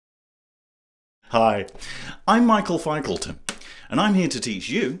Hi, I'm Michael Feigleton, and I'm here to teach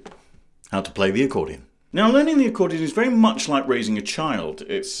you how to play the accordion. Now, learning the accordion is very much like raising a child.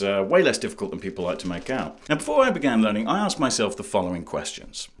 It's way less difficult than people like to make out. Now, before I began learning, I asked myself the following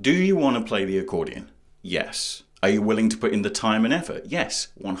questions. Do you want to play the accordion? Yes. Are you willing to put in the time and effort? Yes,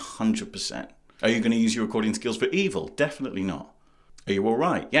 100%. Are you going to use your accordion skills for evil? Definitely not. Are you all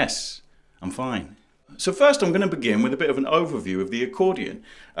right? Yes, I'm fine. So first I'm going to begin with a bit of an overview of the accordion.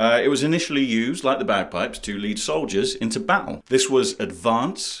 It was initially used, like the bagpipes, to lead soldiers into battle. This was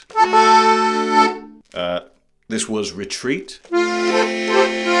advance. This was retreat.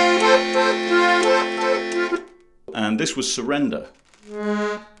 And this was surrender.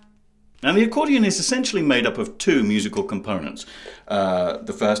 Now the accordion is essentially made up of two musical components.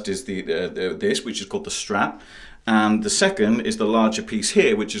 The first is this, which is called the strap. And the second is the larger piece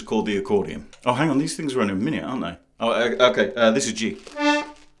here, which is called the accordion. Oh, hang on, these things are only a minute, aren't they? Oh, okay, this is G.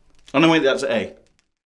 Oh no, wait, that's A.